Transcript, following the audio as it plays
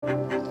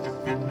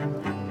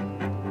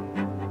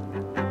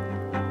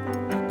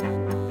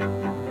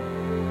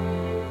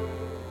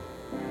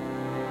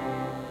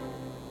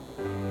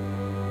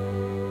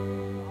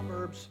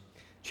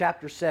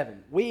chapter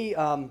 7. We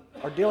are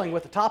dealing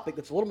with a topic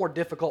that's a little more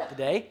difficult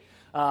today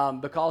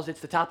because it's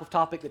the type of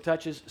topic that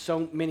touches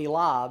so many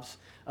lives.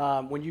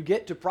 When you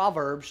get to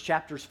Proverbs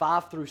chapters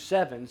 5 through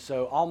 7,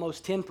 so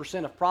almost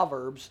 10% of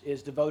Proverbs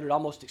is devoted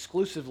almost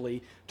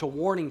exclusively to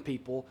warning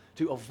people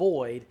to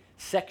avoid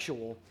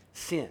sexual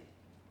sin,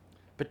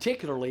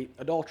 particularly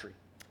adultery.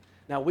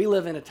 Now, we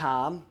live in a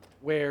time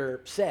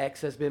where sex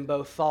has been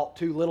both thought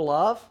too little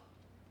of,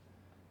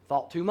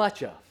 thought too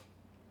much of.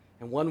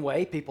 In one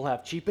way, people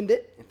have cheapened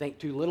it and think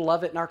too little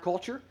of it in our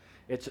culture.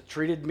 It's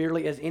treated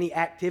merely as any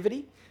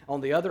activity.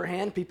 On the other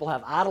hand, people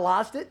have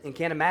idolized it and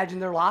can't imagine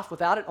their life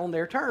without it on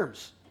their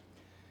terms.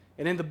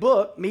 And in the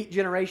book, Meet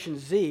Generation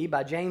Z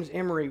by James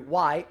Emery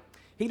White,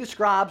 he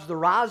describes the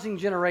rising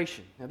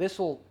generation. Now, this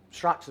will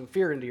strike some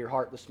fear into your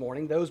heart this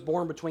morning. Those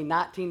born between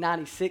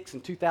 1996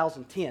 and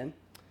 2010.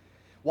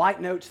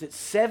 White notes that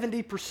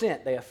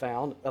 70%, they have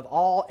found, of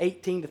all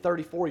 18 to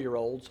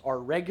 34-year-olds are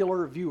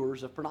regular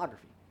viewers of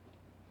pornography.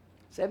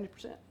 70%.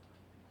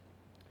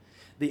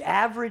 The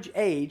average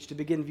age to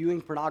begin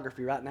viewing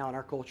pornography right now in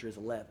our culture is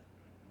 11.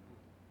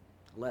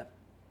 11.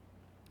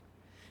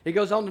 He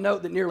goes on to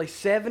note that nearly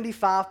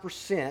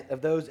 75%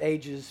 of those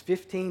ages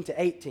 15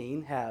 to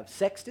 18 have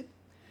sexted,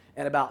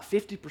 and about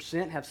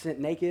 50% have sent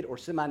naked or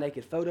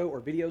semi-naked photo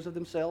or videos of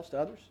themselves to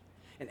others,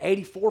 and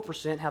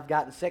 84% have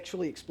gotten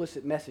sexually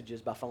explicit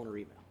messages by phone or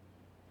email.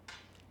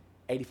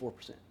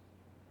 84%.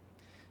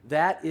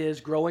 That is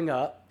growing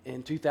up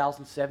in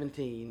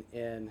 2017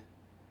 in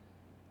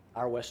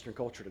our Western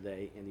culture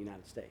today in the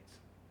United States.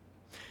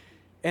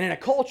 And in a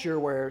culture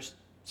where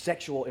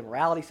sexual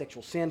immorality,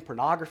 sexual sin,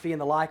 pornography,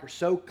 and the like are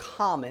so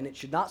common, it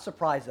should not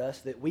surprise us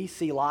that we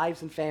see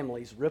lives and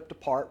families ripped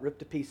apart, ripped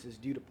to pieces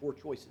due to poor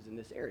choices in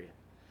this area.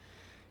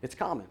 It's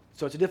common.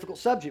 So it's a difficult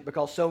subject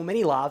because so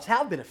many lives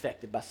have been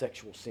affected by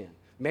sexual sin.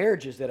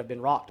 Marriages that have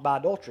been rocked by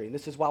adultery. And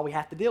this is why we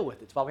have to deal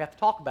with it. It's why we have to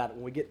talk about it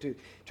when we get to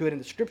it in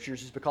the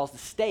scriptures, is because the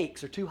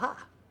stakes are too high.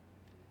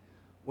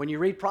 When you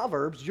read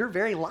Proverbs, your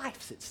very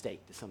life's at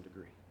stake to some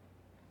degree.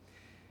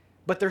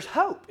 But there's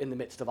hope in the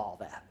midst of all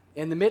that.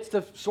 In the midst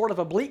of sort of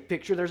a bleak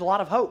picture, there's a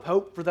lot of hope.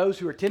 Hope for those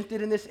who are tempted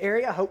in this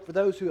area. Hope for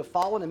those who have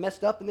fallen and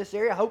messed up in this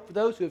area. Hope for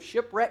those who have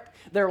shipwrecked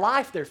their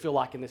life, they feel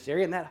like, in this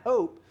area. And that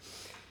hope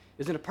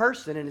is in a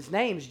person, and his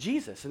name is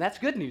Jesus. And that's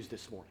good news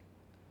this morning,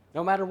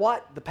 no matter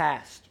what the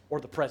past or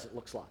the present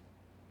looks like.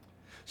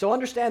 So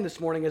understand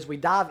this morning, as we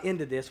dive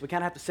into this, we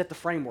kind of have to set the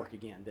framework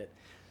again, that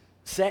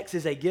sex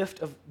is a gift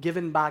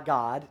given by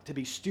God to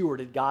be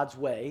stewarded God's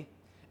way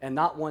and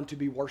not one to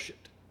be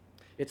worshiped.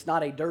 It's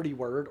not a dirty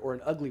word or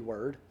an ugly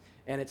word,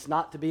 and it's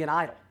not to be an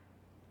idol.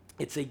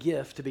 It's a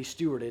gift to be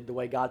stewarded the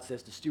way God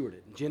says to steward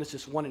it. In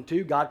Genesis 1 and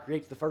 2, God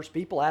creates the first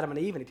people, Adam and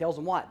Eve, and he tells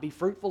them what? Be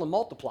fruitful and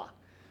multiply.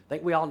 I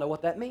think we all know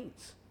what that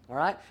means, all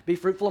right? Be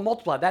fruitful and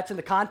multiply. That's in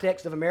the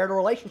context of a marital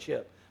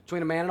relationship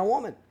between a man and a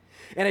woman.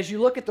 And as you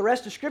look at the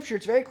rest of Scripture,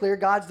 it's very clear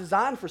God's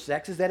design for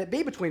sex is that it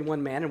be between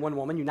one man and one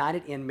woman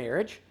united in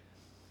marriage.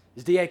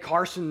 As D.A.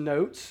 Carson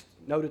notes,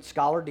 noted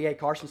scholar D.A.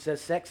 Carson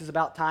says, sex is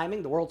about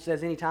timing. The world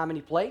says anytime,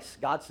 any place.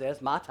 God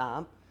says, my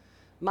time,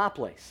 my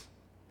place.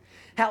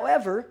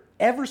 However,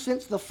 ever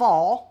since the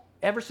fall,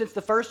 ever since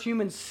the first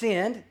humans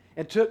sinned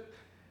and took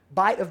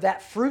bite of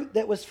that fruit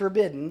that was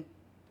forbidden,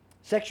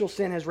 sexual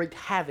sin has wreaked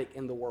havoc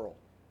in the world.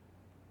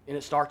 And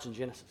it starts in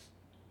Genesis.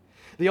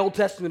 The Old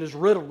Testament is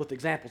riddled with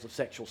examples of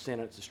sexual sin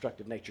and its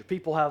destructive nature.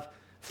 People have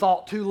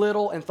thought too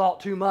little and thought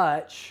too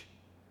much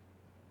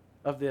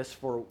of this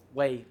for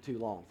way too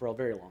long, for a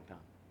very long time,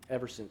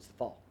 ever since the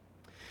fall.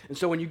 And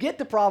so when you get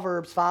to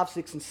Proverbs 5,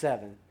 6, and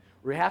 7,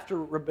 we have to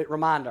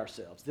remind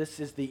ourselves, this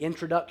is the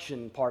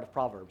introduction part of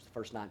Proverbs, the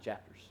first 9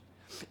 chapters.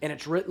 And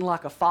it's written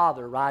like a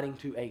father writing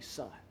to a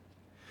son.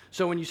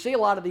 So when you see a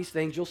lot of these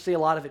things, you'll see a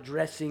lot of it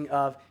dressing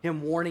of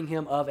him warning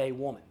him of a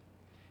woman.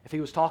 If he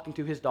was talking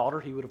to his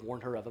daughter, he would have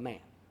warned her of a man.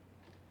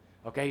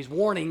 Okay, he's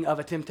warning of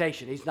a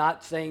temptation. He's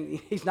not trying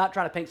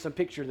to paint some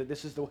picture that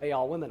this is the way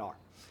all women are.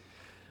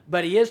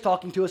 But he is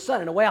talking to a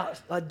son. In a way,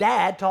 a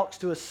dad talks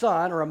to a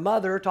son, or a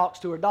mother talks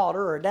to her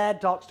daughter, or a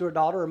dad talks to her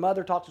daughter, or a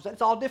mother talks to a son.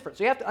 It's all different.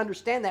 So you have to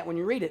understand that when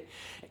you read it,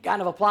 and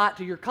kind of apply it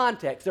to your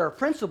context. There are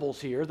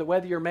principles here that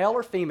whether you're male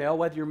or female,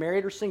 whether you're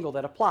married or single,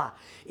 that apply.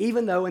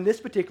 Even though in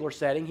this particular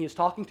setting, he is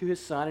talking to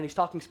his son, and he's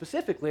talking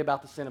specifically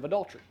about the sin of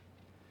adultery.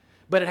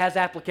 But it has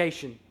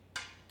application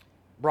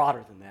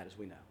broader than that, as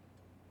we know.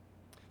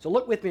 So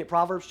look with me at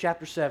Proverbs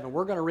chapter 7.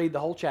 We're going to read the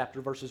whole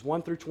chapter, verses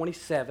 1 through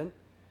 27.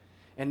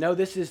 And no,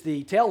 this is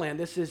the tail end.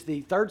 This is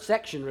the third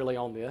section really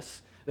on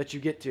this that you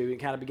get to.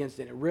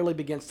 It really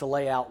begins to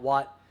lay out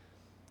what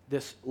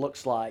this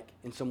looks like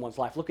in someone's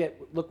life.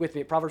 Look with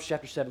me at Proverbs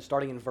chapter 7,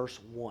 starting in verse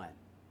 1.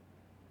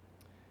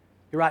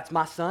 He writes,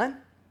 "My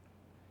son,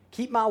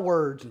 keep my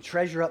words and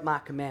treasure up my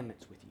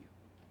commandments with you.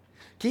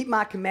 Keep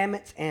my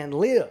commandments and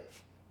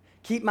live.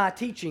 Keep my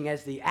teaching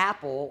as the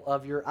apple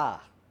of your eye.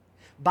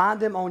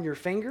 Bind them on your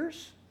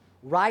fingers.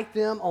 Write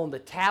them on the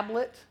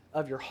tablet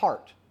of your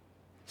heart.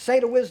 Say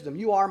to wisdom,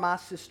 you are my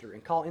sister,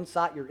 and call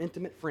insight your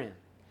intimate friend,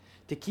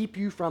 to keep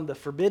you from the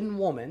forbidden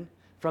woman,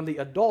 from the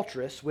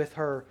adulteress with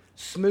her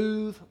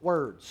smooth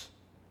words.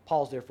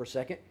 pause there for a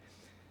second.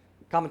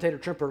 Commentator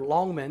Tremper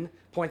Longman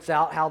points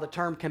out how the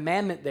term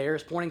commandment there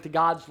is pointing to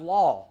God's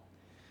law.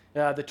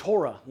 The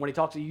Torah, when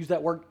he use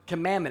that word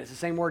commandment, it's the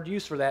same word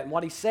used for that. And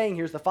what he's saying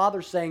here is the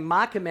Father's saying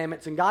my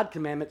commandments and God's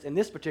commandments in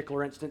this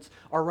particular instance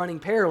are running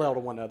parallel to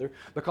one another,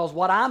 because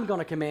what I'm going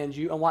to command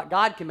you and what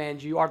God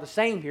commands you are the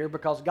same here,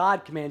 because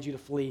God commands you to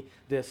flee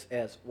this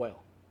as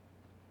well.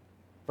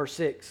 Verse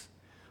 6,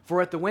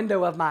 for at the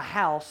window of my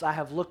house I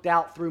have looked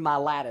out through my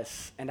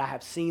lattice, and I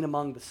have seen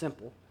among the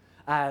simple,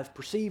 I have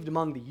perceived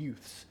among the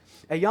youths,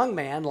 a young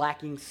man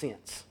lacking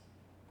sense,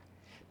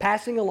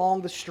 passing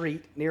along the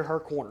street near her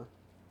corner,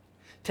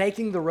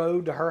 taking the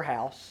road to her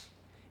house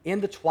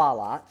in the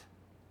twilight,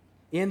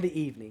 in the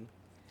evening,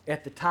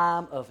 at the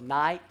time of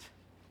night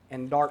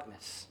and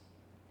darkness.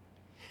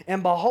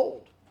 And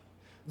behold,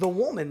 the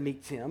woman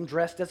meets him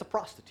dressed as a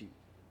prostitute,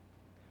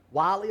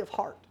 wily of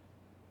heart.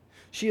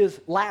 She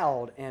is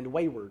loud and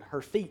wayward.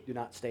 Her feet do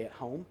not stay at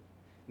home.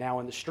 Now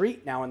in the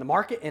street, now in the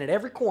market, and at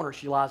every corner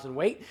she lies in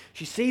wait.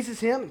 She seizes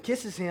him and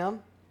kisses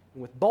him,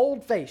 and with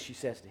bold face she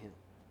says to him,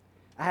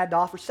 I had to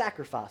offer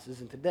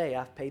sacrifices, and today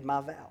I've paid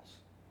my vows.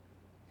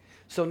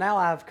 So now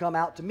I have come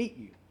out to meet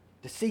you,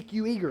 to seek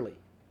you eagerly,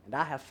 and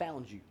I have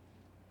found you.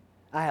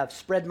 I have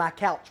spread my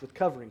couch with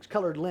coverings,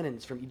 colored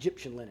linens from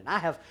Egyptian linen. I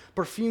have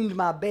perfumed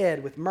my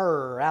bed with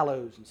myrrh,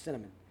 aloes, and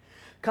cinnamon.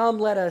 Come,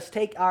 let us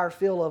take our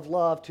fill of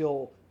love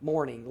till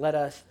morning. Let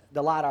us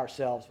delight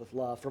ourselves with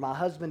love. For my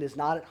husband is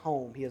not at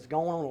home. He has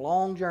gone on a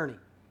long journey.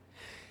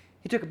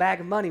 He took a bag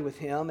of money with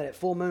him, and at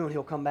full moon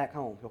he'll come back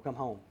home. He'll come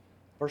home.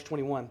 Verse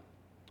 21,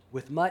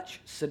 with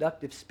much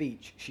seductive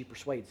speech she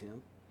persuades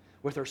him.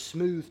 With her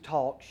smooth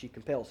talk, she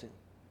compels him.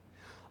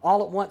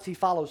 All at once he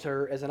follows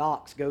her as an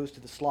ox goes to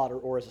the slaughter,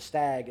 or as a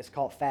stag is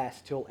caught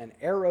fast till an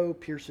arrow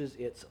pierces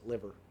its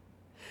liver.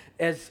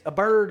 As a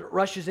bird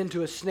rushes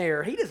into a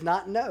snare, he does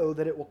not know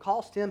that it will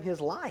cost him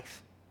his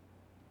life.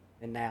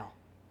 And now,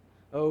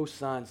 O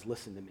sons,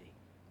 listen to me,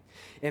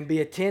 and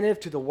be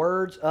attentive to the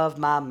words of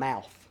my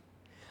mouth.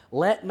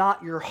 Let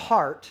not your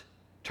heart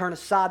turn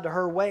aside to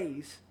her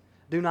ways.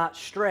 Do not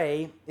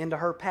stray into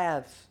her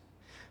paths.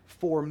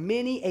 For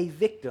many a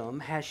victim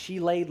has she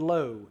laid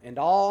low, and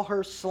all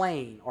her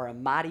slain are a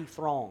mighty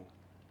throng.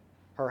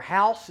 Her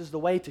house is the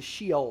way to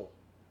Sheol,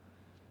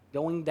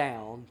 going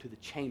down to the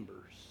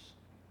chambers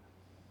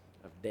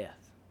of death.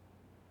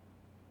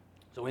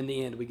 So in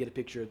the end, we get a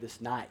picture of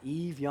this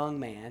naive young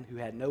man who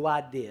had no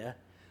idea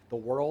the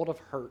world of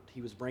hurt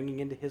he was bringing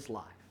into his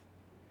life.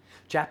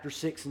 Chapter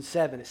 6 and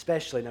 7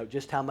 especially note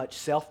just how much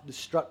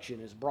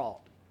self-destruction is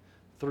brought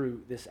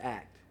through this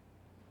act.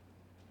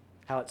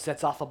 How it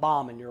sets off a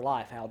bomb in your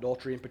life, how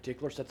adultery in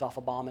particular sets off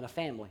a bomb in a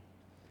family.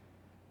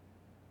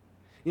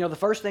 You know, the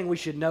first thing we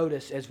should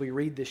notice as we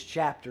read this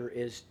chapter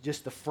is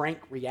just the frank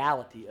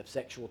reality of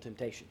sexual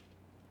temptation.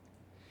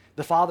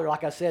 The Father,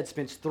 like I said,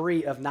 spends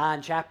 3 of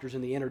 9 chapters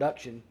in the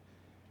introduction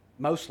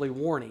mostly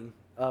warning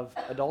of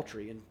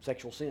adultery and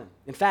sexual sin.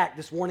 In fact,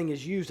 this warning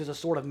is used as a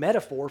sort of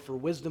metaphor for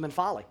wisdom and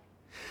folly.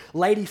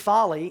 Lady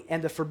Folly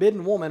and the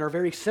forbidden woman are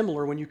very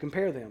similar when you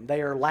compare them.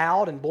 They are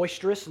loud and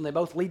boisterous, and they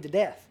both lead to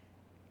death.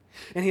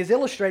 And he is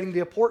illustrating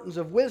the importance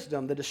of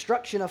wisdom, the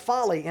destruction of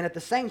folly, and at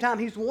the same time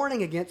he's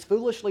warning against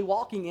foolishly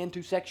walking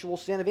into sexual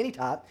sin of any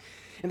type.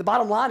 And the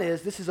bottom line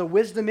is this is a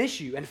wisdom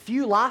issue, and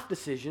few life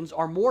decisions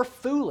are more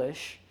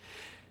foolish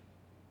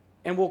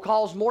and will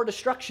cause more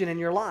destruction in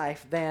your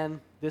life than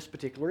this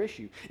particular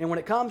issue. And when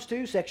it comes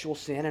to sexual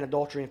sin and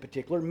adultery in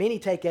particular, many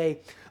take a,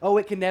 oh,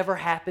 it can never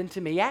happen to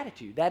me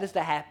attitude. That is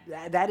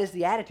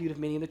the attitude of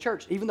many in the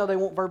church. Even though they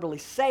won't verbally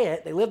say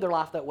it, they live their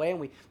life that way, and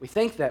we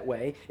think that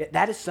way.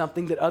 That is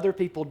something that other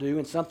people do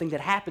and something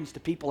that happens to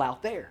people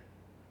out there.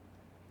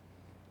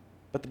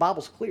 But the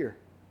Bible's clear.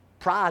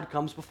 Pride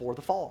comes before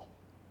the fall.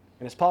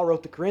 And as Paul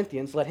wrote to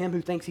Corinthians, let him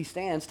who thinks he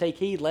stands take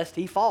heed lest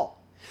he fall.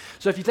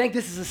 So if you think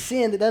this is a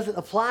sin that doesn't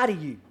apply to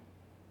you,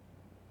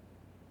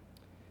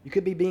 you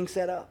could be being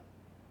set up.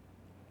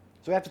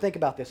 So we have to think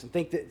about this and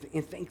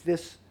think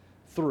this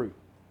through.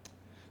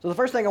 So the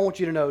first thing I want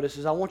you to notice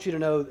is I want you to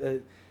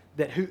know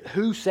that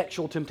who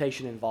sexual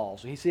temptation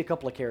involves. So you see a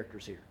couple of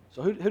characters here.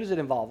 So who does it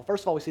involve? Well,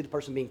 first of all, we see the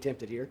person being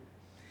tempted here.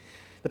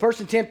 The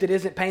person tempted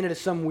isn't painted as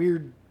some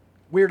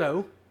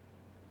weirdo,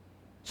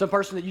 some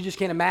person that you just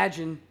can't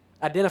imagine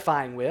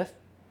identifying with.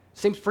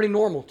 Seems pretty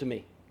normal to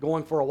me,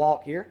 going for a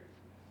walk here.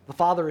 The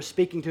father is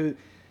speaking to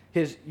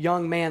his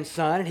young man's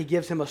son, and he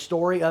gives him a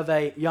story of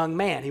a young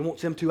man. He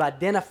wants him to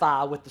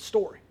identify with the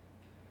story.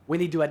 We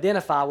need to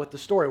identify with the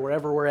story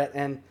wherever we're at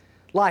in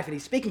life. And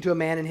he's speaking to a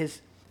man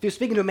if he was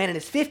speaking to a man in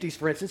his 50s,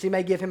 for instance, he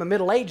may give him a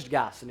middle-aged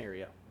guy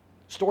scenario.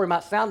 The story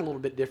might sound a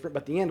little bit different,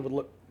 but the end would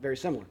look very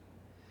similar.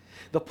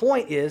 The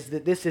point is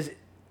that this is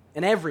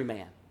an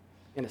everyman,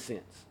 in a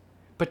sense.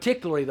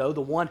 Particularly, though, the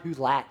one who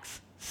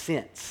lacks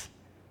sense.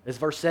 As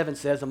verse 7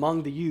 says,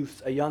 among the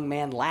youths, a young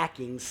man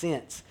lacking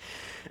sense.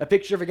 A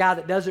picture of a guy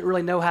that doesn't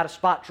really know how to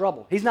spot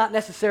trouble. He's not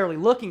necessarily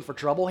looking for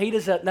trouble. He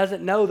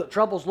doesn't know that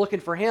trouble's looking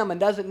for him and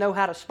doesn't know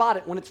how to spot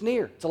it when it's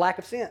near. It's a lack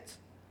of sense.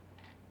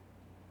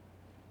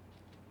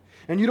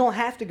 And you don't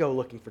have to go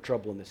looking for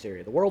trouble in this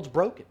area. The world's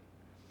broken.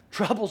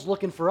 Trouble's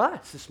looking for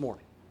us this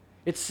morning.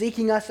 It's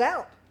seeking us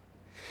out.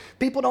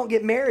 People don't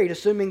get married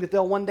assuming that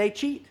they'll one day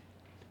cheat.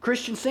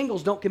 Christian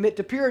singles don't commit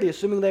to purity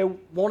assuming they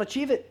won't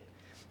achieve it.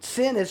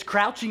 Sin is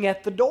crouching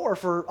at the door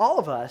for all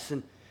of us.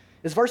 And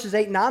as verses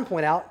 8 and 9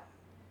 point out,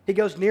 he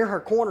goes near her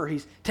corner.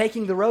 He's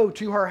taking the road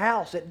to her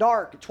house at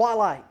dark, at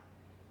twilight.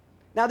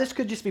 Now, this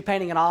could just be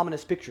painting an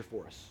ominous picture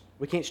for us.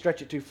 We can't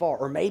stretch it too far.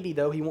 Or maybe,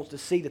 though, he wants to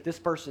see that this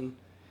person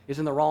is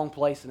in the wrong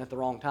place and at the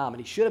wrong time.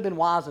 And he should have been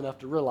wise enough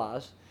to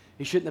realize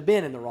he shouldn't have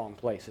been in the wrong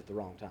place at the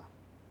wrong time.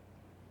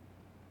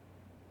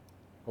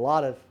 A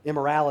lot of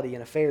immorality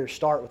and affairs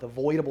start with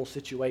avoidable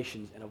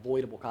situations and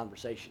avoidable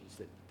conversations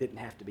that didn't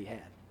have to be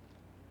had.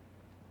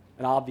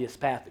 An obvious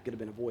path that could have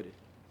been avoided.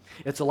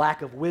 It's a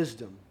lack of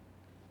wisdom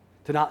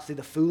to not see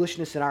the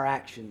foolishness in our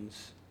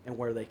actions and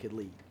where they could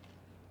lead.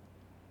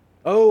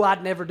 Oh,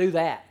 I'd never do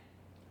that.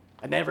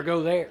 I'd never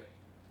go there.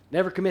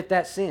 Never commit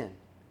that sin.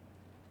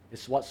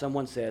 It's what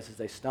someone says as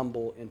they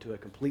stumble into a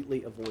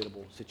completely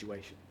avoidable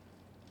situation.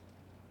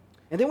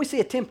 And then we see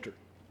a tempter.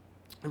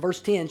 In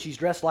verse 10, she's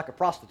dressed like a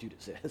prostitute,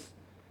 it says.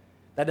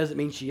 That doesn't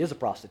mean she is a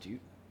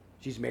prostitute.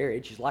 She's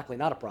married. She's likely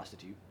not a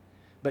prostitute.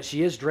 But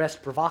she is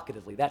dressed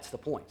provocatively. That's the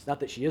point. It's not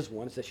that she is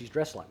one. It's that she's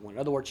dressed like one. In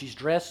other words, she's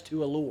dressed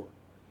to allure.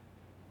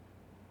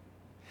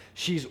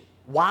 She's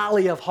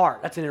wily of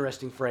heart. That's an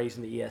interesting phrase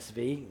in the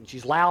ESV. And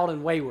she's loud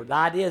and wayward. The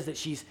idea is that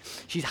she's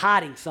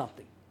hiding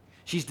something.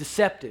 She's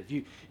deceptive.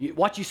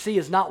 What you see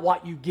is not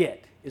what you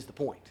get, is the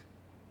point.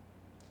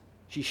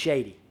 She's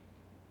shady.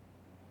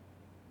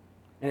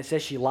 And it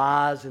says she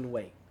lies in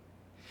wait.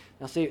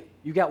 Now see,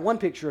 you've got one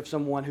picture of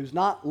someone who's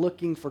not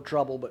looking for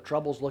trouble, but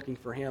trouble's looking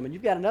for him. And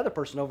you've got another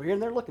person over here,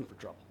 and they're looking for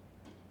trouble.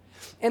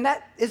 And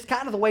that is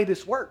kind of the way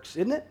this works,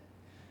 isn't it?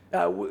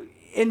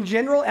 In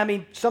general, I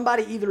mean,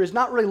 somebody either is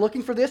not really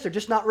looking for this, they're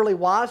just not really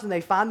wise, and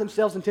they find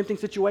themselves in tempting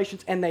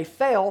situations, and they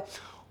fail.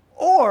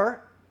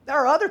 Or there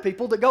are other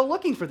people that go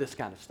looking for this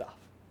kind of stuff.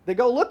 That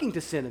go looking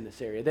to sin in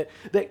this area.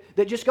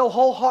 That just go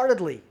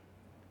wholeheartedly,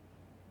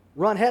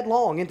 run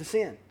headlong into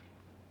sin.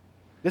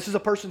 This is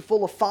a person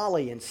full of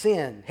folly and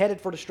sin,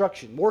 headed for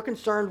destruction, more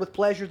concerned with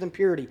pleasure than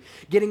purity,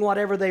 getting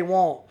whatever they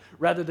want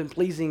rather than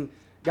pleasing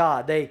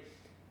God. They're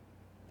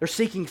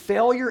seeking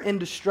failure and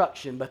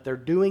destruction, but they're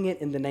doing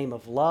it in the name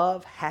of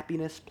love,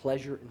 happiness,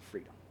 pleasure, and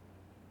freedom.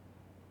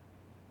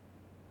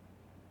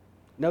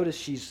 Notice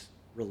she's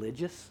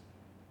religious.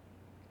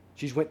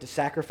 She's went to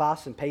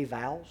sacrifice and pay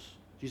vows.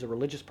 She's a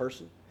religious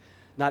person.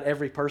 Not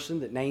every person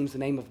that names the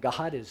name of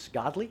God is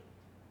godly.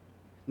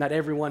 Not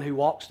everyone who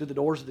walks through the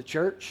doors of the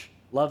church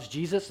loves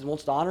Jesus and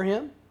wants to honor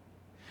him.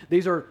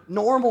 These are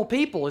normal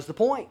people, is the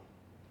point.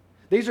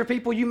 These are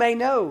people you may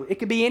know. It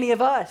could be any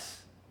of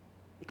us.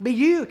 It could be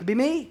you. It could be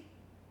me.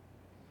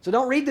 So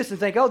don't read this and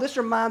think, oh, this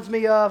reminds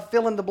me of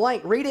fill in the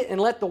blank. Read it and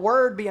let the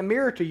word be a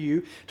mirror to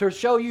you to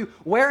show you,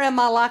 where am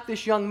I like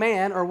this young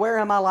man, or where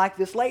am I like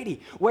this lady?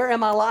 Where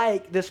am I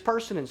like this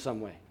person in some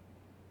way?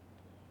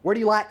 Where do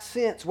you lack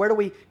sense? Where do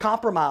we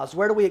compromise?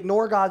 Where do we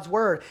ignore God's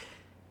word?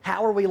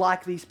 How are we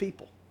like these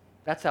people?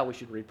 That's how we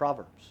should read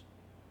Proverbs.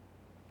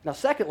 Now,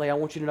 secondly, I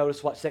want you to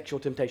notice what sexual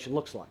temptation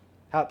looks like,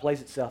 how it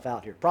plays itself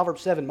out here.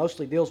 Proverbs 7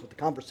 mostly deals with the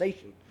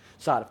conversation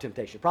side of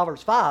temptation.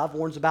 Proverbs 5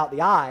 warns about the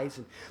eyes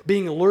and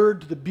being allured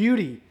to the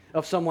beauty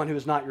of someone who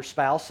is not your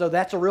spouse, so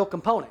that's a real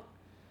component.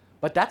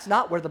 But that's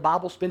not where the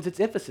Bible spends its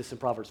emphasis in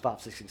Proverbs 5,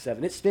 6, and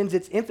 7. It spends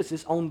its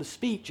emphasis on the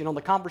speech and on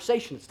the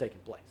conversation that's taking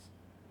place.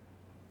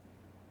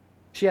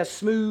 She has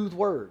smooth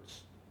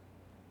words.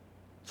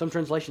 Some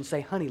translations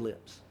say honey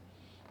lips.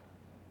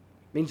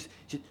 It means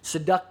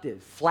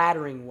seductive,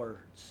 flattering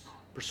words,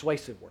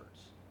 persuasive words.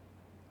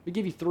 Let me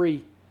give you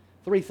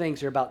three things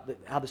here about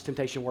how this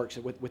temptation works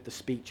with the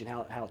speech and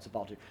how it's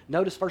involved here.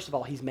 Notice, first of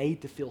all, he's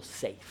made to feel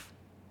safe.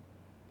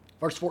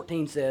 Verse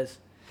 14 says,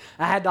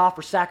 I had to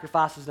offer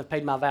sacrifices and have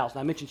paid my vows.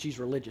 Now, I mentioned she's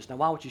religious. Now,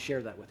 why would you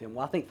share that with him?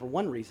 Well, I think for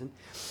one reason,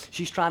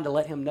 she's trying to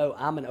let him know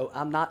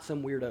I'm not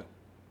some weirdo.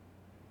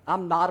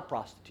 I'm not a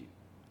prostitute.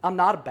 I'm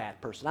not a bad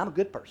person. I'm a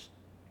good person.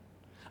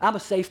 I'm a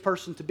safe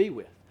person to be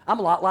with. I'm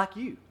a lot like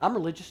you. I'm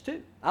religious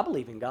too. I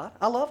believe in God.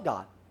 I love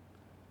God.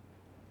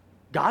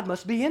 God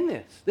must be in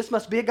this. This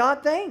must be a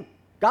God thing.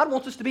 God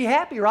wants us to be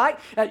happy, right?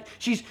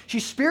 She's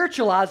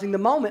spiritualizing the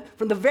moment.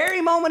 From the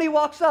very moment he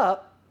walks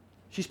up,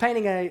 she's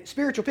painting a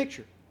spiritual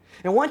picture.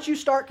 And once you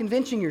start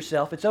convincing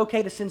yourself it's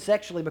okay to sin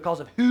sexually because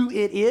of who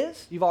it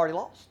is, you've already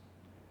lost.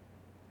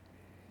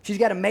 She's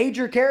got a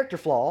major character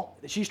flaw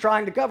that she's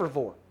trying to cover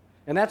for.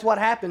 And that's what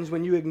happens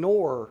when you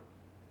ignore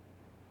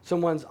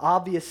someone's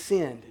obvious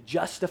sin,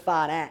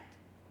 justified act.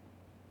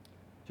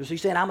 So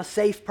she's saying, I'm a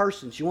safe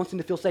person. She wants him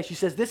to feel safe. She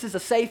says, this is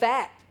a safe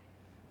act.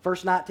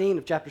 Verse 19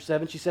 of chapter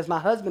 7, she says, my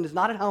husband is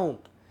not at home.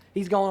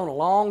 He's going on a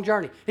long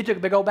journey. He took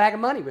a big old bag of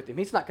money with him.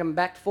 He's not coming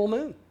back to full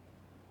moon.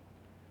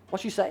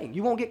 What's she saying?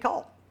 You won't get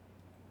caught.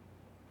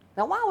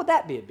 Now, why would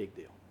that be a big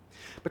deal?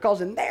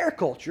 Because in their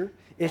culture,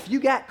 if you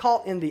got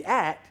caught in the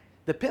act,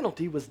 the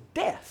penalty was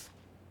death.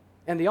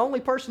 And the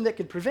only person that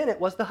could prevent it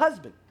was the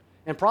husband.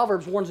 And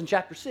Proverbs warns in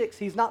chapter 6,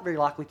 he's not very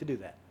likely to do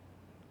that.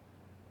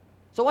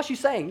 So what's she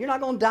saying? You're not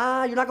going to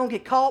die. You're not going to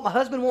get caught. My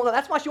husband won't know.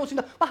 That's why she wants you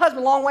to know. My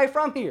husband's a long way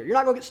from here. You're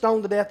not going to get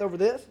stoned to death over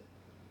this.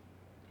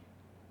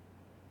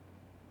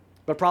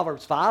 But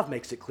Proverbs 5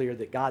 makes it clear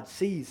that God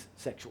sees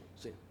sexual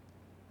sin.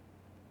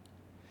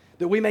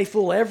 That we may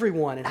fool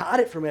everyone and hide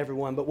it from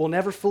everyone, but we'll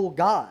never fool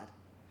God.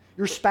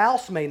 Your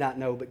spouse may not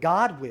know, but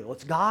God will.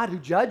 It's God who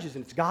judges,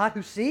 and it's God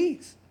who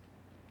sees.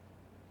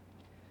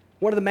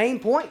 One of the main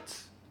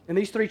points in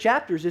these 3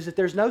 chapters is that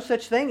there's no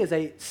such thing as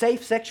a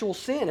safe sexual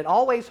sin. It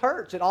always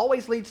hurts. It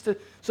always leads to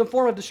some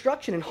form of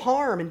destruction and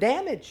harm and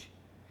damage.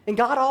 And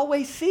God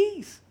always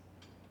sees.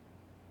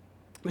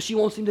 But she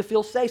wants him to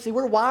feel safe. See,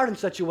 we're wired in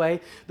such a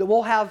way that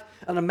we'll have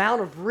an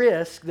amount of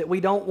risk that we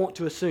don't want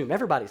to assume.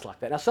 Everybody's like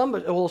that. Now, some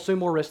will assume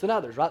more risk than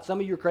others, right?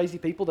 Some of you are crazy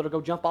people that'll go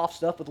jump off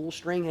stuff with a little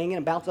string hanging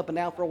and bounce up and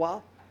down for a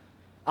while.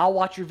 I'll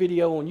watch your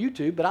video on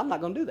YouTube, but I'm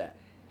not going to do that.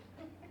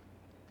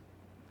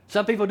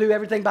 Some people do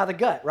everything by the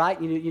gut, right?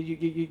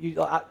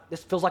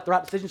 This feels like the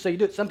right decision, so you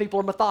do it. Some people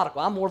are methodical.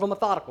 I'm more of a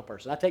methodical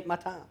person. I take my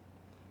time.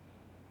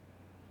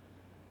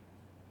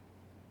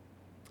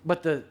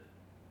 But the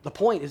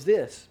point is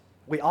this.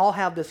 We all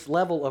have this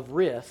level of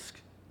risk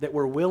that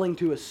we're willing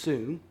to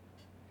assume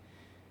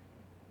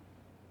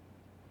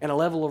and a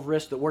level of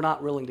risk that we're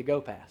not willing to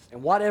go past.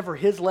 And whatever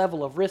his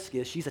level of risk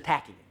is, she's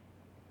attacking it.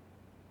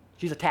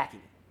 She's attacking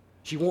it.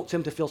 She wants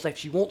him to feel safe.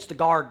 She wants the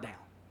guard down.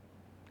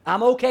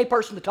 I'm an okay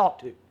person to talk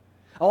to.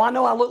 Oh, I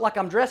know I look like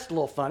I'm dressed a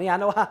little funny. I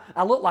know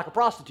I look like a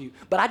prostitute,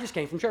 but I just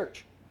came from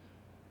church.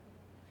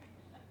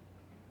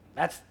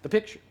 That's the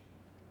picture.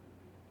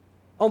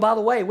 Oh, by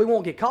the way, we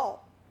won't get caught.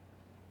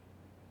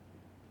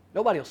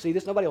 Nobody will see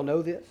this. Nobody will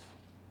know this.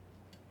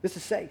 This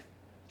is safe.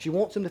 She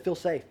wants him to feel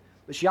safe,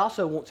 but she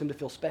also wants him to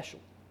feel special.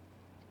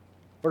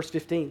 Verse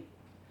 15,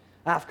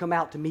 I've come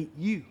out to meet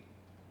you,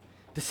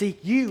 to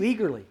seek you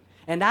eagerly,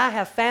 and I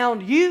have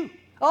found you.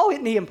 Oh,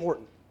 isn't he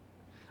important?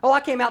 Oh, I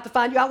came out to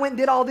find you. I went and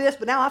did all this,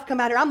 but now I've come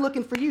out here. I'm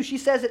looking for you. She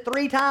says it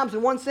 3 times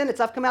in one sentence.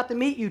 I've come out to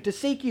meet you, to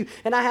seek you,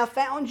 and I have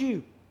found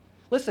you.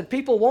 Listen,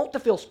 people want to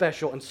feel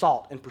special and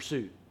sought and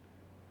pursued.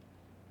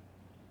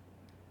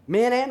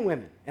 Men and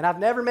women. And I've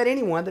never met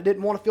anyone that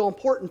didn't want to feel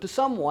important to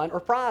someone or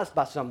prized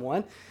by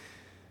someone.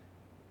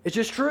 It's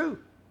just true.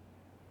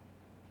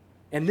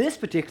 And this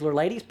particular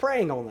lady is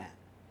preying on that.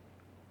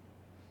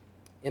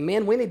 And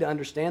men, we need to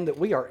understand that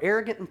we are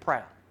arrogant and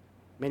proud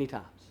many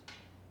times.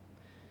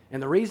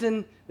 And the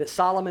reason that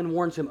Solomon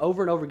warns him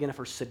over and over again of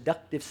her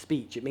seductive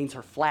speech, it means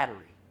her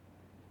flattery,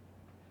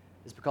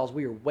 is because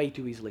we are way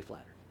too easily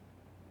flattered.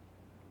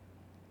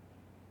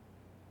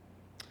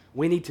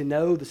 We need to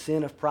know the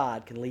sin of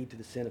pride can lead to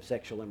the sin of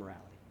sexual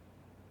immorality.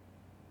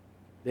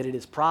 That it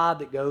is pride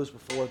that goes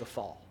before the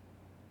fall.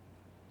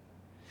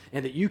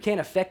 And that you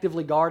can't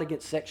effectively guard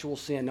against sexual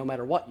sin no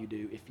matter what you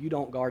do if you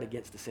don't guard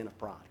against the sin of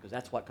pride, because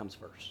that's what comes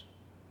first.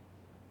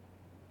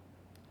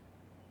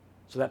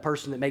 So that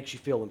person that makes you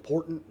feel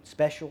important and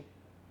special,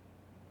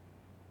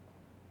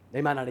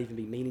 they might not even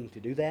be meaning to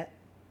do that,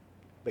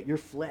 but your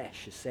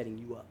flesh is setting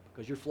you up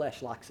because your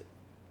flesh likes it.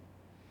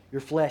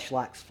 Your flesh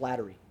likes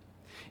flattery.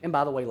 And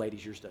by the way,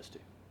 ladies, yours does too.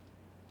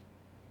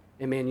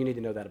 And men, you need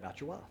to know that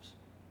about your wives.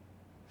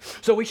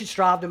 So we should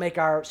strive to make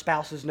our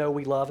spouses know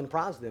we love and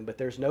prize them, but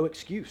there's no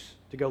excuse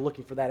to go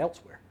looking for that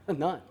elsewhere.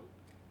 None.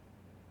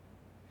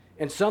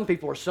 And some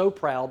people are so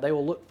proud they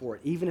will look for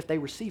it, even if they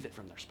receive it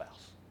from their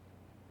spouse.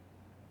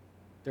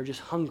 They're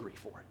just hungry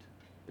for it.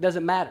 It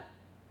doesn't matter.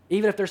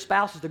 Even if their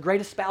spouse is the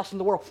greatest spouse in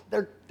the world,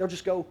 they'll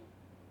just go.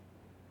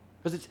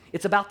 Because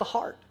it's about the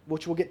heart,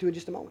 which we'll get to in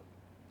just a moment.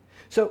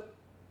 So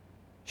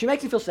she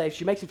makes him feel safe.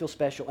 She makes him feel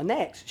special. And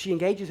next, she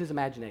engages his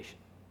imagination.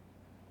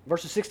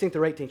 Verses 16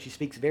 through 18, she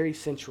speaks very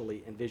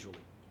sensually and visually.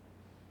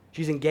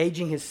 She's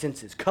engaging his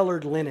senses,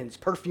 colored linens,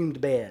 perfumed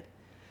bed.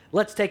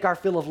 Let's take our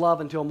fill of love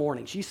until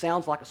morning. She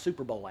sounds like a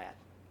Super Bowl ad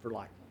for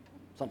like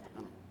something. I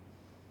don't know.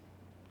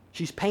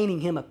 She's painting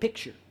him a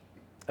picture,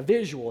 a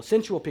visual, a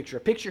sensual picture,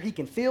 a picture he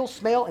can feel,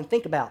 smell, and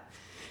think about.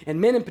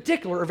 And men in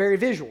particular are very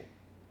visual,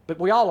 but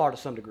we all are to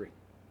some degree.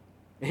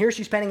 And here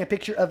she's painting a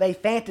picture of a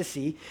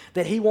fantasy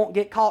that he won't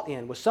get caught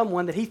in with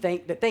someone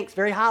that thinks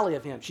very highly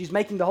of him. She's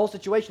making the whole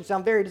situation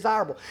sound very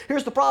desirable.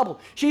 Here's the problem.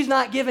 She's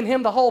not giving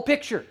him the whole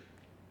picture.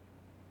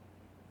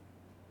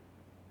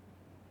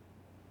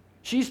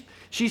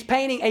 She's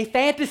painting a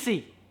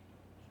fantasy.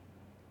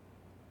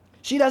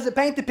 She doesn't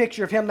paint the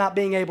picture of him not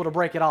being able to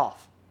break it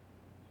off.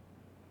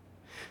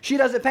 She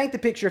doesn't paint the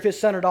picture of his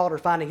son or daughter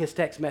finding his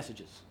text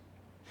messages.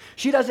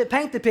 She doesn't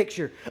paint the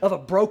picture of a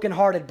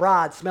broken-hearted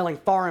bride smelling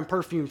foreign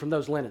perfume from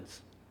those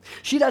linens.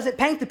 She doesn't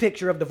paint the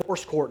picture of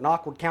divorce court and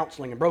awkward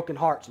counseling and broken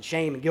hearts and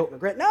shame and guilt and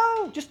regret.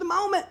 No, just a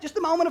moment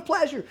of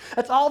pleasure.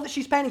 That's all that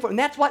she's painting for. And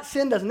that's what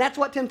sin does, and that's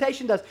what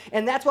temptation does,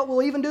 and that's what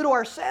we'll even do to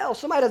ourselves.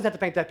 Somebody doesn't have to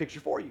paint that picture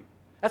for you.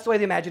 That's the way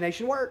the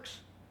imagination works.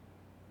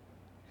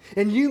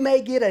 And you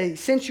may get a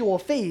sensual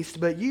feast,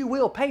 but you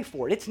will pay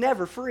for it. It's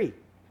never free.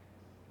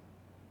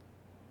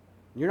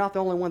 You're not the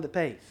only one that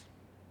pays.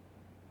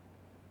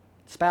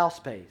 Spouse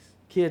pays.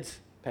 Kids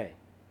pay.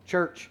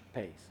 Church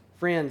pays.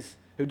 Friends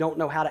who don't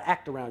know how to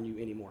act around you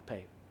anymore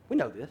pay. We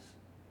know this.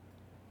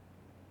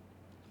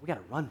 We got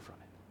to run from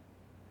it.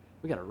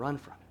 We got to run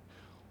from it.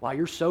 While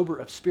you're sober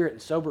of spirit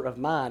and sober of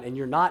mind, and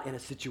you're not in a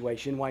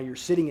situation while you're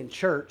sitting in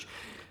church,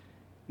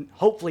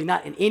 hopefully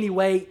not in any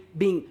way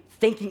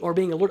thinking or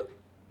being alert,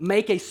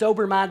 make a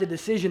sober-minded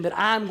decision that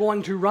I'm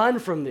going to run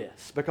from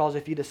this. Because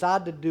if you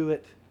decide to do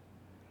it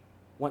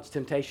once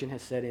temptation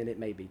has set in, it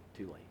may be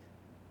too late.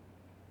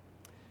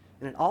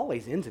 And it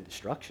always ends in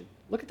destruction.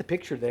 Look at the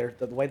picture there,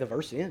 the way the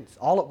verse ends.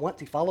 All at once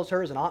he follows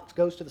her as an ox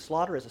goes to the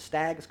slaughter, as a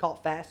stag is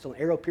caught fast, so an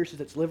arrow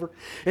pierces its liver.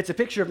 It's a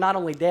picture of not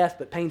only death,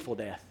 but painful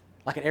death,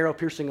 like an arrow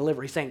piercing a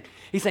liver. He's saying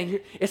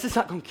it's just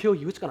not going to kill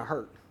you, it's going to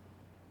hurt.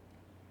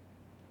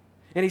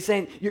 And he's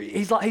saying,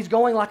 he's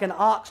going like an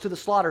ox to the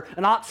slaughter.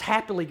 An ox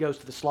happily goes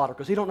to the slaughter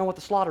because he don't know what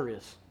the slaughter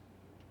is.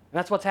 And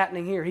that's what's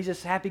happening here. He's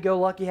just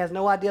happy-go-lucky, has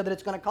no idea that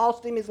it's going to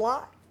cost him his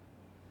life.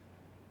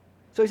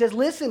 So he says,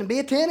 listen and be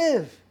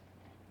attentive.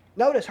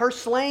 Notice, her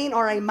slain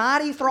are a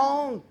mighty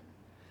throng.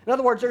 In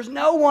other words, there's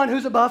no one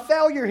who's above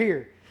failure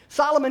here.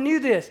 Solomon knew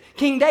this.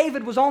 King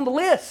David was on the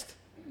list.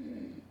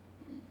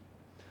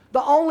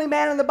 The only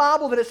man in the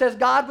Bible that it says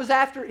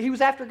he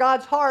was after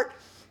God's heart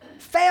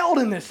failed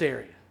in this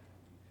area.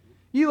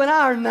 You and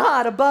I are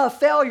not above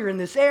failure in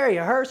this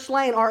area. Her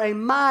slain are a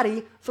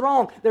mighty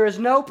throng. There is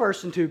no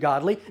person too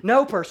godly,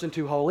 no person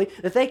too holy,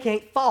 that they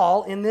can't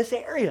fall in this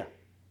area.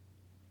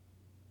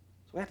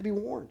 So we have to be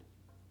warned.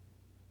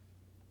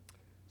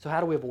 So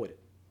how do we avoid it?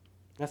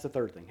 That's the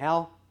third thing.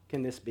 How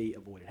can this be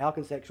avoided? How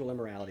can sexual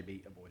immorality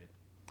be avoided?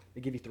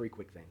 I'll give you three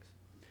quick things.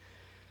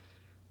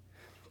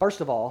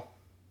 First of all,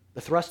 the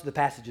thrust of the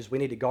passage is we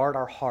need to guard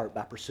our heart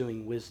by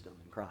pursuing wisdom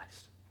in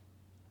Christ.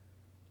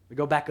 We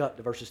go back up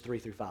to verses 3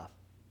 through 5.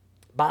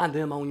 Bind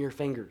them on your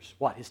fingers.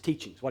 What? His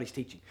teachings, what he's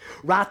teaching.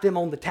 Write them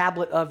on the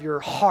tablet of your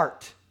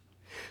heart.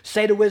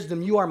 Say to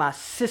wisdom, you are my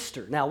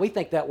sister. Now, we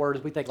think that word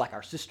is, we think like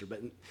our sister,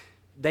 but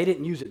they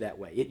didn't use it that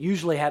way. It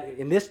usually had,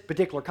 in this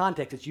particular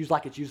context, it's used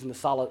like it's used in the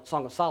Song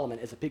of Solomon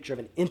as a picture of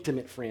an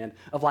intimate friend,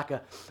 of like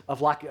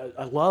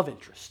a love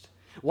interest.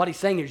 What he's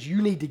saying is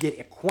you need to get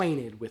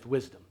acquainted with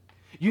wisdom.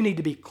 You need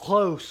to be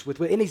close with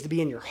it. It needs to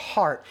be in your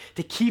heart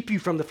to keep you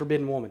from the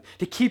forbidden woman,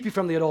 to keep you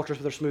from the adulteress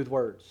with her smooth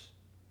words.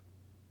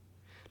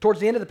 Towards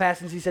the end of the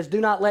passage, he says,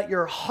 do not let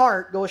your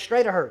heart go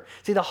astray to her.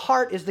 See, the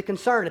heart is the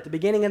concern at the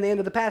beginning and the end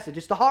of the passage.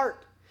 It's the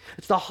heart.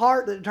 It's the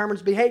heart that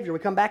determines behavior. We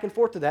come back and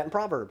forth to that in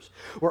Proverbs.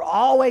 We're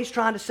always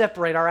trying to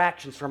separate our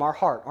actions from our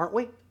heart, aren't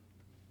we?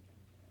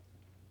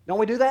 Don't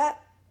we do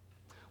that?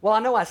 Well, I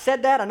know I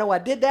said that. I know I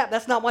did that.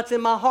 That's not what's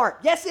in my heart.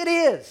 Yes, it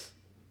is.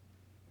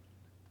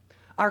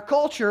 Our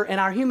culture and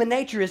our human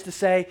nature is to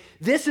say,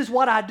 this is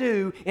what I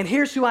do, and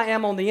here's who I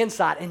am on the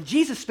inside. And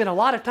Jesus spent a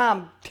lot of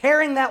time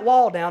tearing that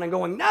wall down and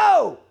going,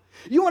 no!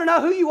 You want to know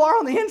who you are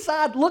on the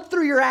inside? Look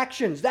through your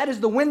actions. That is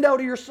the window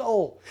to your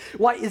soul.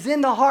 What is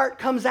in the heart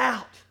comes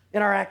out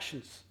in our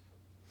actions.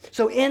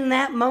 So in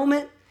that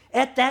moment,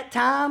 at that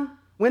time,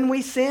 when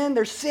we sin,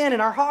 there's sin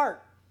in our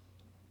heart.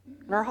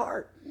 In our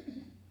heart.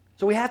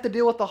 So we have to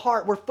deal with the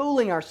heart. We're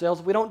fooling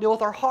ourselves if we don't deal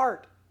with our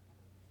heart.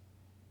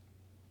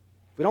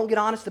 If we don't get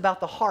honest about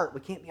the heart,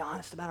 we can't be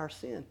honest about our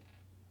sin.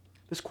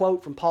 This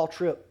quote from Paul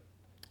Tripp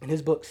in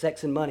his book,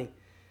 Sex and Money,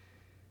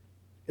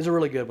 is a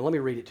really good one. Let me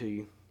read it to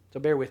you. So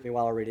bear with me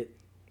while I read it.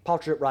 Paul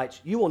Tripp writes,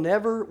 you will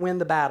never win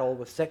the battle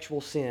with sexual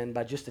sin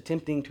by just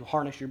attempting to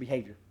harness your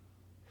behavior.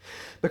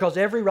 Because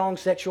every wrong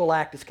sexual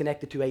act is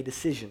connected to a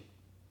decision,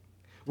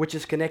 which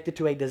is connected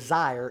to a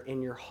desire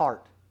in your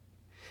heart.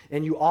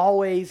 And you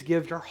always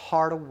give your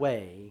heart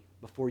away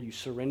before you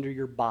surrender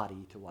your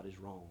body to what is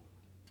wrong.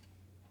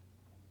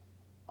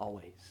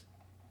 Always.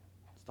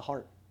 It's the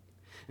heart.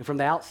 And from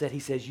the outset, he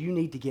says, you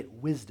need to get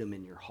wisdom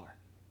in your heart.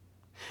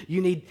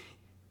 You need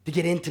to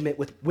get intimate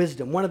with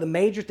wisdom. One of the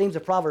major themes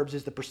of Proverbs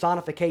is the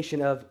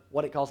personification of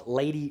what it calls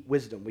Lady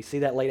Wisdom. We see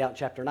that laid out in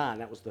chapter 9.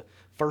 That was the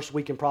first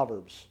week in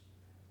Proverbs.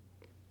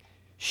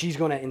 She's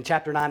going to, in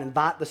chapter 9,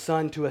 invite the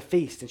son to a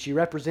feast, and she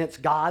represents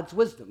God's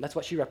wisdom. That's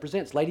what she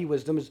represents. Lady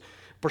Wisdom is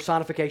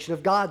personification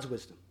of God's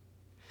wisdom.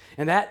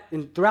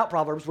 And throughout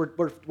Proverbs,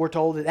 we're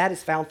told that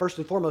is found first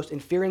and foremost in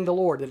fearing the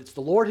Lord, that it's the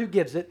Lord who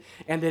gives it,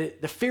 and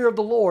that the fear of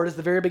the Lord is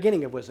the very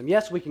beginning of wisdom.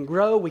 Yes, we can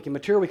grow, we can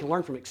mature, we can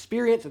learn from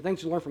experience and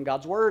things we learn from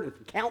God's word and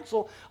from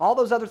counsel, all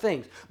those other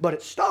things. But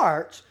it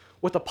starts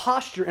with a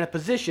posture and a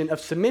position of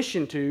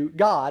submission to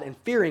God and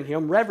fearing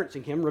Him,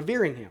 reverencing Him,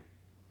 revering Him.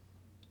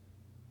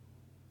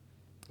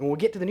 And when we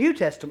get to the New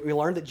Testament, we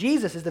learn that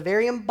Jesus is the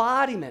very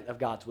embodiment of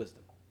God's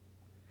wisdom.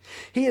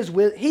 He is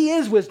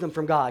wisdom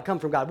from God, come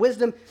from God.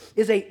 Wisdom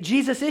is a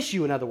Jesus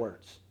issue, in other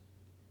words.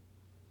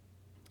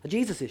 A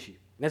Jesus issue.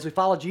 And as we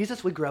follow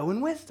Jesus, we grow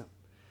in wisdom.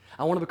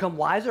 I want to become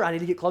wiser. I need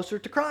to get closer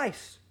to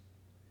Christ.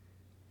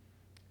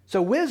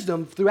 So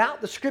wisdom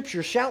throughout the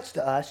Scripture shouts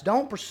to us,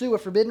 don't pursue a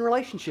forbidden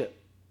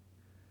relationship,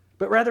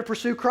 but rather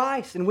pursue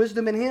Christ and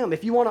wisdom in Him.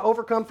 If you want to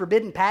overcome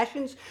forbidden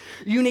passions,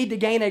 you need to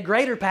gain a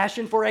greater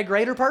passion for a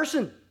greater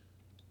person.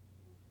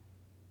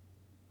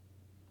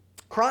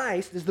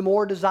 Christ is the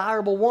more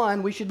desirable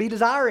one we should be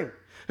desiring,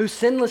 who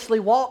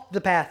sinlessly walked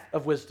the path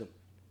of wisdom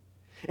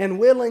and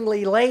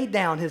willingly laid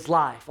down His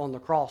life on the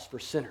cross for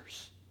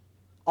sinners,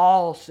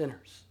 all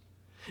sinners.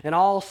 and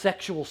all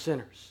sexual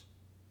sinners.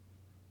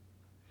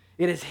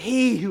 It is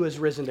he who has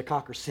risen to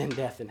conquer sin,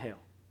 death, and hell.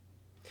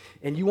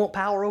 And you want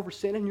power over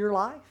sin in your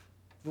life?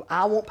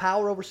 I want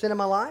power over sin in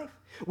my life.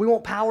 We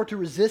want power to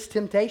resist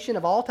temptation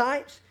of all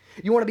types.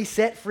 You want to be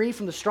set free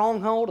from the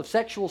stronghold of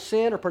sexual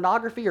sin or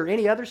pornography or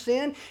any other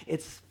sin?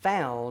 It's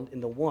found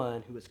in the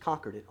one who has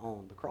conquered it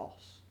on the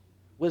cross.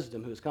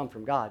 Wisdom who has come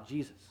from God,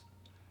 Jesus,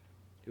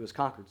 who has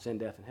conquered sin,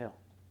 death, and hell.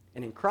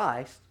 And in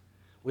Christ,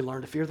 we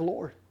learn to fear the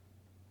Lord.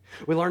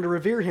 We learn to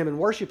revere him and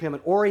worship him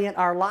and orient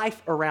our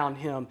life around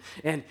him.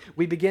 And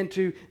we begin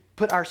to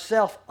put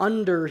ourselves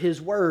under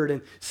his word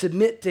and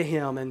submit to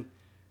him and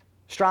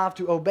strive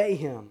to obey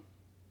him.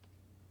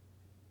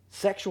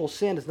 Sexual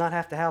sin does not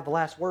have to have the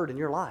last word in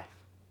your life.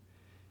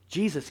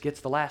 Jesus gets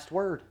the last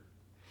word.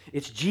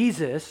 It's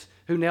Jesus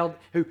who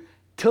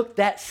took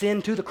that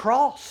sin to the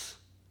cross.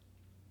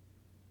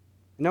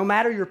 No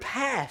matter your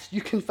past,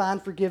 you can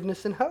find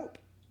forgiveness and hope.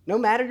 No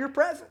matter your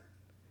present.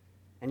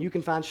 And you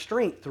can find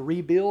strength to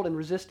rebuild and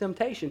resist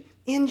temptation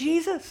in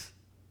Jesus.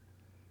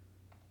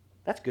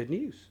 That's good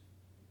news.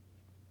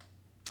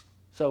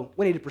 So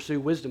we need to pursue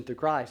wisdom through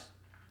Christ.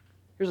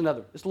 Here's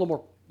another, just a little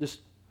more,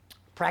 just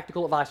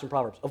practical advice from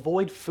Proverbs.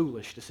 Avoid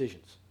foolish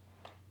decisions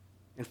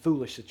and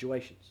foolish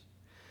situations.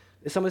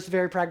 Some of this is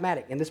very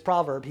pragmatic. In this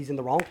proverb, he's in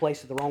the wrong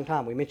place at the wrong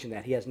time. We mentioned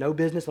that. He has no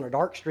business on a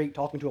dark street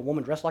talking to a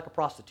woman dressed like a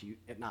prostitute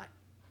at night.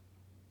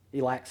 He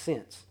lacks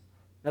sense.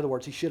 In other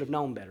words, he should have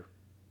known better.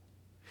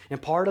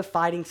 And part of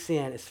fighting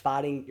sin is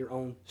fighting your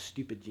own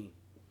stupid gene.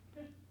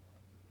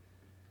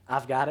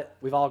 I've got it.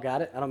 We've all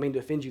got it. I don't mean to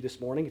offend you this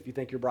morning if you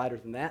think you're brighter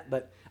than that,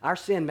 but our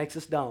sin makes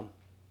us dumb.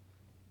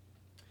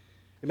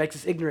 It makes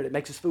us ignorant. It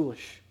makes us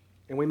foolish.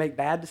 And we make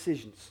bad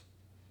decisions.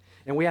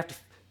 And we have to,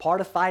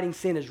 part of fighting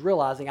sin is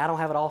realizing I don't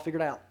have it all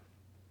figured out.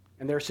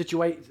 And there are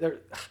situations,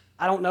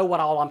 I don't know what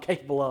all I'm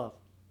capable of.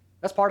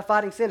 That's part of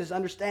fighting sin, is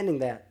understanding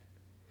that.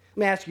 Let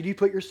me ask you, do you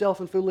put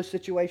yourself in foolish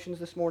situations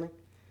this morning?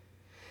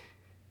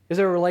 Is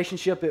there a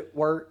relationship at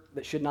work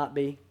that should not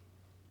be?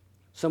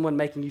 Someone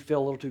making you feel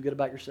a little too good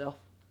about yourself?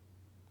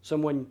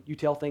 Someone you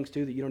tell things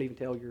to that you don't even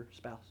tell your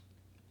spouse?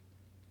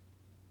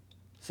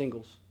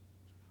 Singles,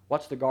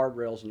 what's the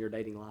guardrails in your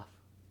dating life?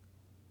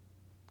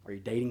 Are you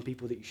dating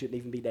people that you shouldn't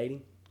even be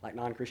dating, like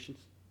non-Christians?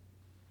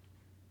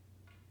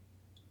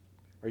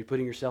 Are you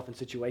putting yourself in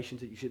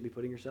situations that you shouldn't be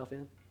putting yourself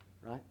in,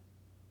 right?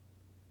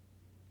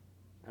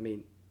 I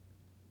mean,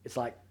 it's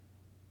like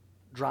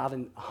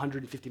driving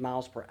 150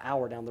 miles per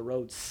hour down the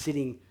road,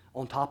 sitting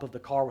on top of the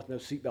car with no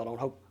seatbelt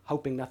on,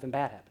 hoping nothing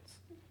bad happens.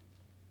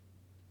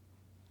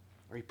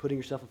 Are you putting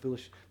yourself in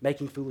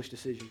making foolish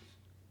decisions?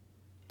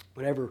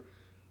 Whenever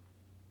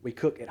we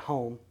cook at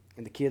home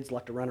and the kids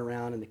like to run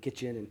around in the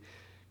kitchen and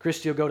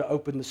Christy will go to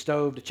open the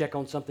stove to check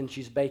on something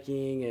she's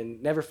baking,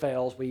 and never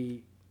fails,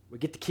 we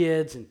get the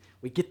kids and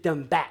we get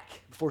them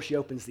back before she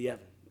opens the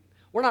oven.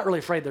 We're not really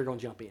afraid they're going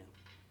to jump in.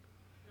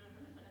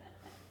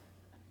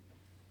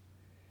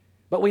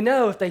 But we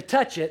know if they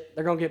touch it,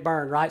 they're going to get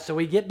burned, right? So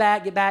we get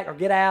back, or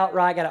get out,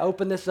 right? Got to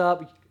open this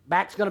up.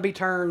 Back's going to be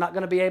turned, not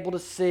going to be able to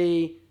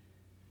see.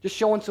 Just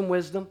showing some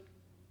wisdom.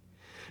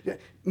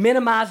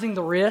 Minimizing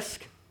the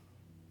risk.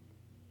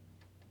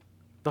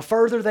 The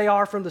further they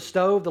are from the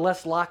stove, the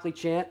less likely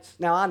chance.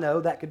 Now, I know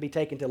that could be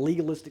taken to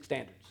legalistic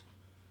standards.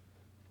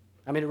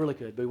 I mean, it really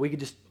could, but we could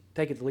just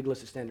take it to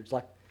legalistic standards.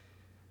 Like,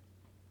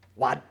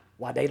 why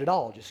date at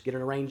all? Just get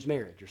an arranged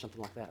marriage or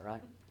something like that,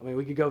 right? I mean,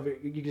 you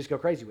could just go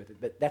crazy with it,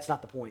 but that's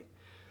not the point.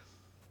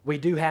 We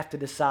do have to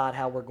decide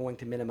how we're going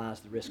to minimize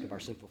the risk of our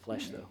sinful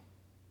flesh, though,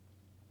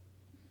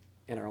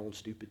 and our own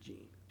stupid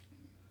gene.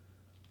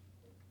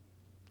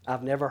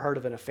 I've never heard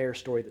of an affair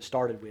story that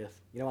started with,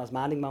 I was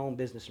minding my own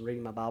business and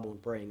reading my Bible and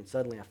praying, and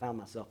suddenly I found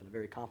myself in a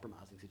very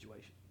compromising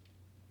situation.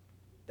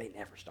 They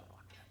never start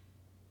like that.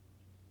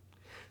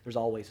 There's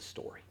always a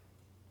story.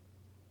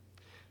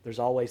 There's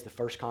always the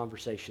first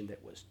conversation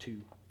that was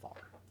too far.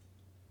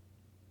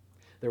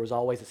 There was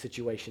always a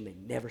situation they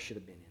never should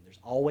have been in. There's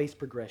always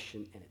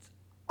progression, and it's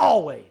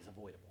always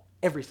avoidable.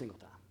 Every single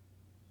time.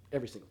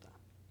 Every single time.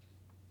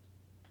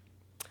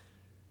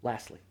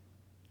 Lastly,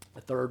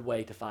 the third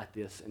way to fight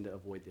this and to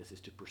avoid this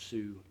is to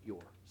pursue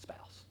your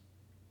spouse.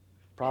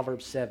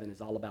 Proverbs 7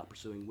 is all about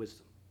pursuing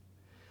wisdom.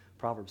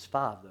 Proverbs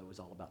 5, though, is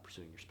all about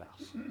pursuing your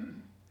spouse.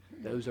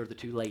 Those are the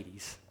two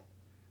ladies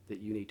that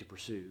you need to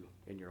pursue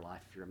in your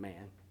life. If you're a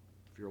man,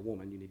 if you're a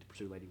woman, you need to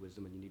pursue Lady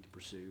Wisdom, and you need to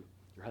pursue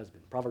your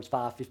husband. Proverbs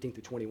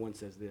 5:15-21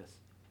 says this.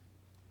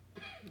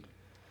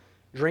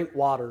 Drink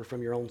water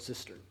from your own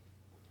cistern,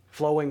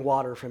 flowing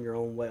water from your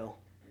own well.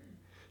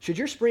 Should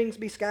your springs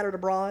be scattered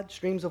abroad,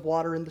 streams of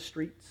water in the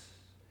streets?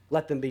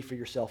 Let them be for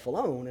yourself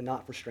alone and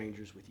not for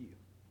strangers with you.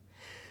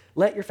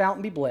 Let your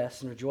fountain be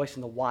blessed and rejoice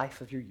in the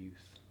wife of your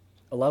youth.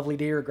 A lovely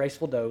deer, a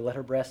graceful doe, let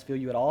her breast fill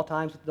you at all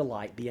times with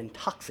delight. Be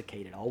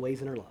intoxicated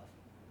always in her love.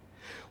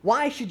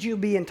 Why should you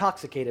be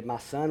intoxicated, my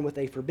son, with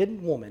a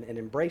forbidden woman and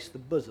embrace the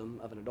bosom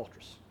of an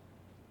adulteress?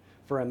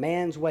 For a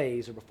man's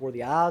ways are before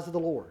the eyes of the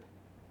Lord,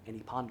 and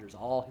he ponders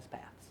all his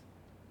paths.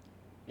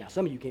 Now,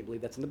 some of you can't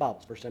believe that's in the Bible.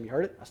 It's the first time you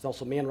heard it. I saw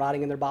some men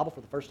writing in their Bible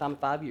for the first time in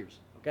 5 years,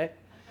 okay?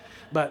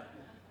 But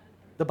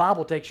the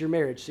Bible takes your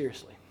marriage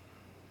seriously.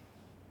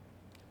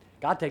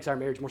 God takes our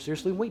marriage more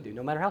seriously than we do,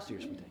 no matter how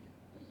serious we take it.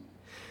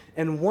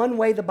 And one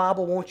way the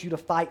Bible wants you to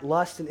fight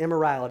lust and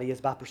immorality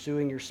is by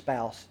pursuing your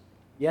spouse.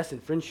 Yes, in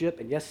friendship,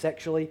 and yes,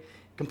 sexually,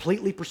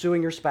 completely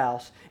pursuing your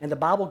spouse. And the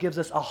Bible gives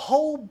us a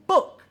whole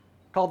book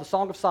called the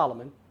Song of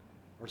Solomon,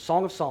 or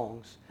Song of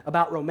Songs,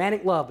 about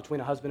romantic love between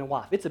a husband and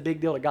wife. It's a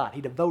big deal to God.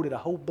 He devoted a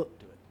whole book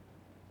to it.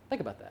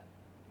 Think about that.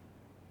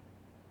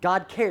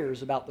 God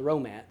cares about the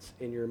romance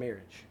in your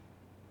marriage.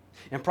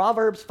 And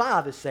Proverbs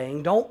 5 is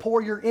saying, don't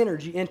pour your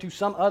energy into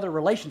some other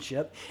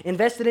relationship.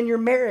 Invest it in your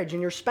marriage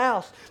and your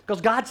spouse, because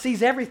God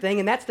sees everything,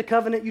 and that's the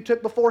covenant you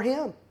took before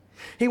Him.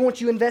 He wants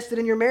you invested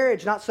in your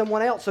marriage, not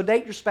someone else. So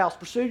date your spouse,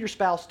 pursue your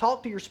spouse,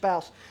 talk to your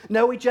spouse,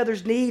 know each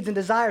other's needs and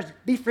desires,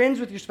 be friends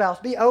with your spouse,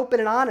 be open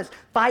and honest,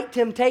 fight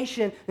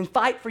temptation, and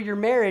fight for your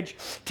marriage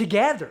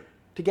together,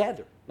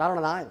 not on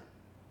an island.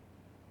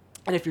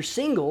 And if you're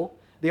single,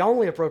 the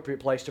only appropriate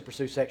place to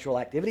pursue sexual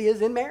activity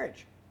is in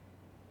marriage.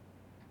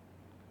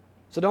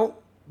 So don't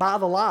buy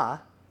the lie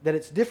that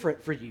it's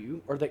different for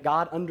you or that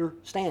God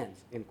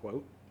understands, end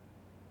quote.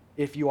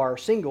 If you are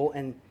single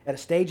and at a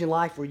stage in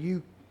life where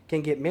you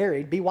can get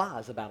married, be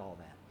wise about all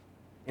that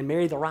and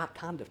marry the right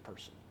kind of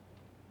person.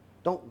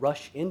 Don't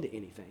rush into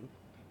anything,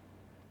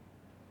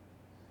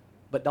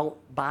 but don't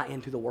buy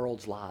into the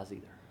world's lies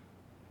either.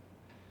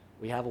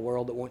 We have a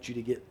world that wants you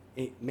to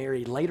get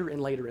married later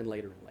and later and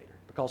later and later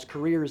because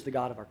career is the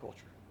god of our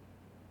culture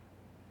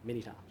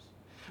many times.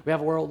 We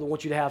have a world that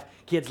wants you to have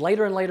kids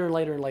later and later and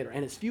later and later,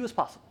 and as few as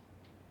possible.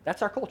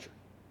 That's our culture.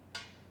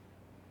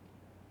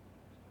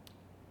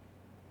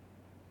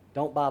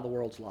 Don't buy the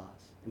world's lies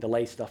and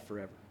delay stuff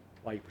forever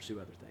while you pursue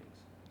other things.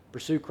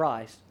 Pursue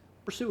Christ.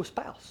 Pursue a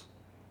spouse.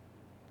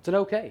 It's an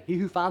okay. He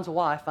who finds a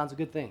wife finds a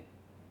good thing.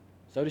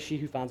 So does she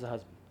who finds a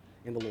husband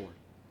in the Lord.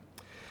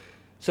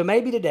 So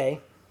maybe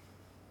today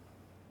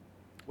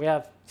we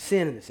have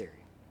sin in this area.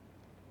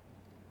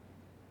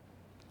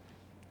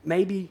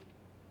 Maybe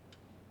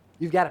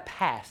you've got a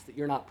past that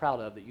you're not proud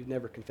of, that you've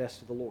never confessed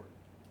to the Lord.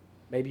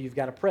 Maybe you've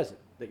got a present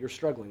that you're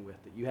struggling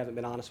with, that you haven't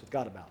been honest with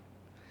God about.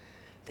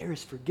 There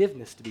is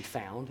forgiveness to be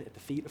found at the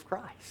feet of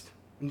Christ.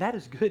 And that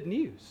is good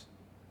news.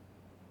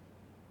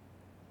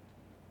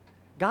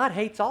 God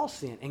hates all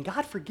sin, and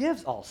God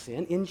forgives all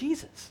sin in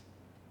Jesus.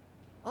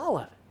 All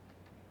of it.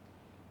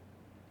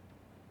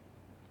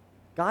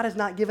 God has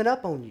not given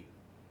up on you.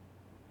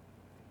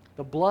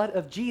 The blood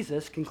of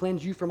Jesus can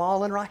cleanse you from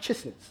all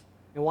unrighteousness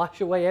and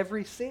wash away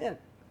every sin.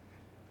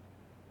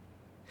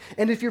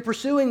 And if you're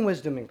pursuing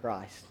wisdom in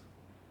Christ,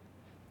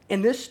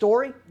 in this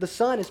story, the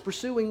son is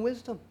pursuing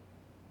wisdom.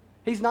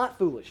 He's not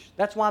foolish.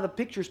 That's why the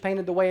picture's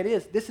painted the way it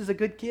is. This is a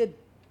good kid.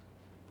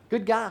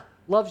 Good guy.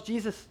 Loves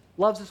Jesus.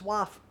 Loves his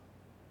wife.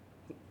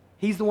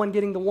 He's the one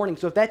getting the warning.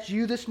 So if that's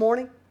you this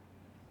morning,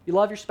 you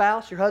love your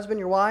spouse, your husband,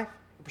 your wife,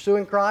 you're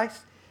pursuing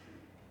Christ,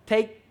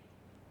 take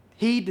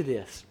heed to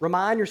this.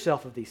 Remind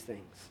yourself of these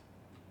things.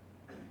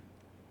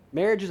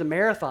 Marriage is a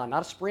marathon,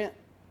 not a sprint.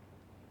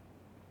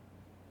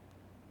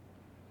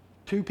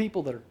 Two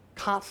people that are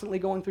constantly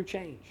going through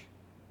change.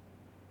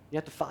 You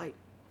have to fight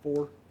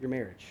for your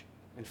marriage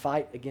and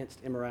fight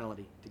against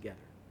immorality together.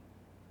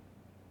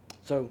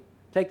 So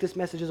take this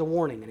message as a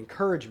warning and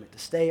encouragement to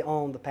stay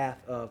on the path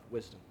of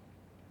wisdom.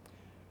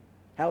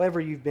 However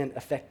you've been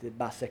affected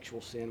by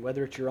sexual sin,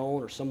 whether it's your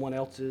own or someone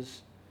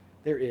else's,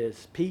 there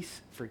is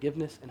peace,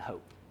 forgiveness, and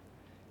hope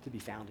to be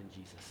found in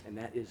Jesus. And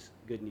that is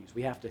good news.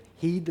 We have to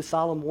heed the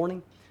solemn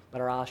warning,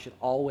 but our eyes should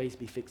always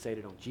be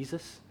fixated on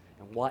Jesus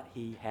and what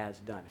he has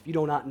done. If you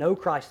do not know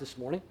Christ this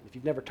morning, if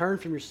you've never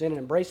turned from your sin and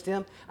embraced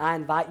him, I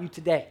invite you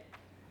today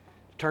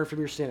to turn from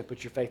your sin and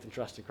put your faith and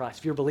trust in Christ.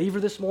 If you're a believer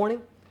this morning,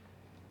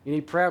 you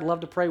need prayer, I'd love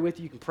to pray with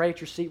you. You can pray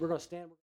at your seat. We're going to stand.